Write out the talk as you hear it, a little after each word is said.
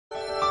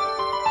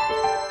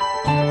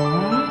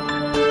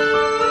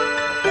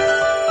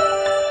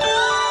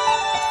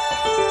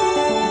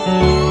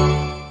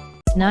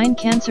9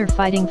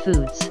 Cancer-fighting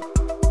foods.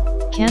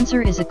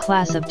 Cancer is a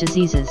class of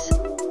diseases.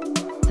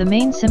 The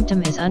main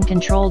symptom is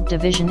uncontrolled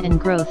division and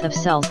growth of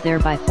cells,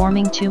 thereby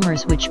forming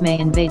tumors which may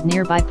invade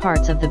nearby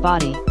parts of the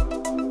body.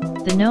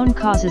 The known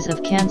causes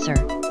of cancer,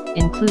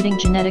 including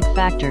genetic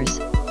factors,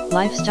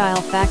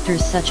 lifestyle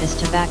factors such as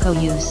tobacco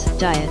use,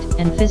 diet,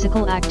 and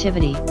physical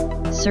activity,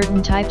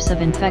 certain types of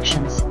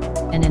infections,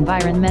 and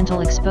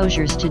environmental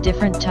exposures to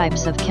different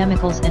types of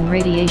chemicals and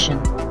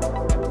radiation.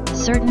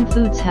 Certain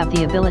foods have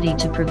the ability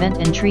to prevent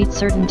and treat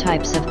certain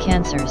types of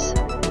cancers.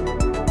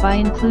 By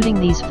including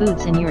these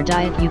foods in your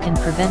diet, you can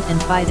prevent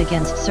and fight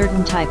against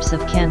certain types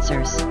of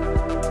cancers.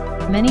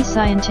 Many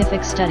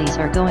scientific studies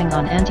are going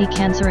on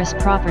anti-cancerous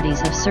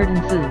properties of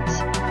certain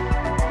foods.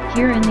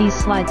 Here in these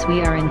slides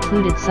we are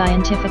included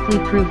scientifically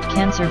proved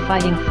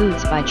cancer-fighting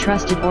foods by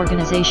trusted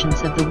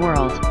organizations of the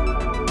world.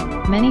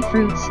 Many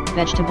fruits,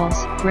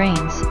 vegetables,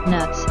 grains,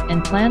 nuts,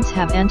 and plants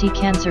have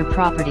anti-cancer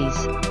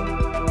properties.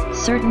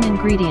 Certain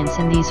ingredients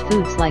in these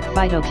foods like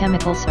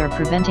phytochemicals are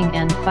preventing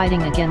and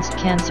fighting against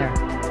cancer.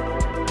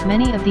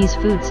 Many of these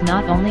foods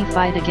not only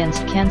fight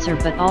against cancer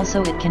but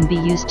also it can be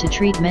used to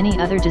treat many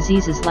other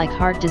diseases like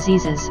heart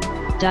diseases,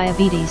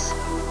 diabetes,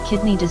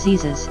 kidney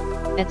diseases,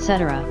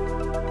 etc.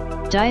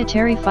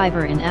 Dietary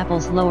fiber in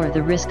apples lower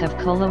the risk of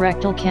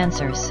colorectal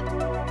cancers.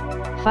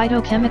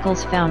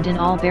 Phytochemicals found in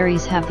all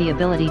berries have the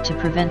ability to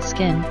prevent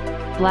skin,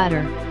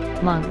 bladder,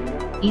 lung,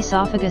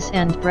 esophagus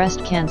and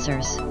breast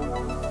cancers.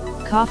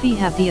 Coffee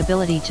have the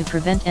ability to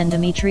prevent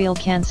endometrial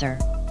cancer.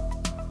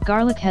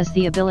 Garlic has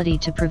the ability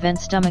to prevent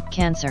stomach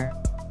cancer.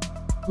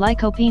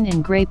 Lycopene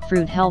in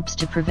grapefruit helps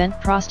to prevent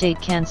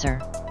prostate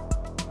cancer.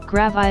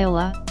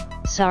 Graviola,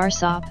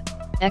 soursop,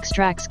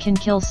 extracts can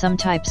kill some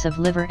types of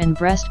liver and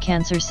breast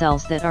cancer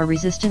cells that are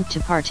resistant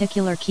to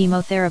particular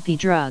chemotherapy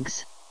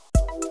drugs.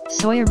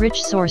 Soy a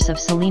rich source of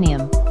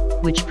selenium,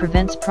 which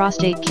prevents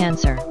prostate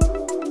cancer.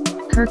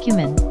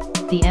 Curcumin,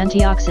 the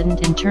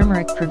antioxidant in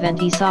turmeric,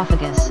 prevent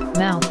esophagus,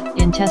 mouth,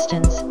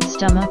 intestines,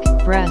 stomach,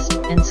 breast,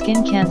 and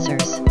skin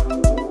cancers.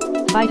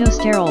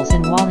 Phytosterols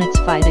in walnuts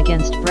fight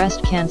against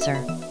breast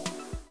cancer.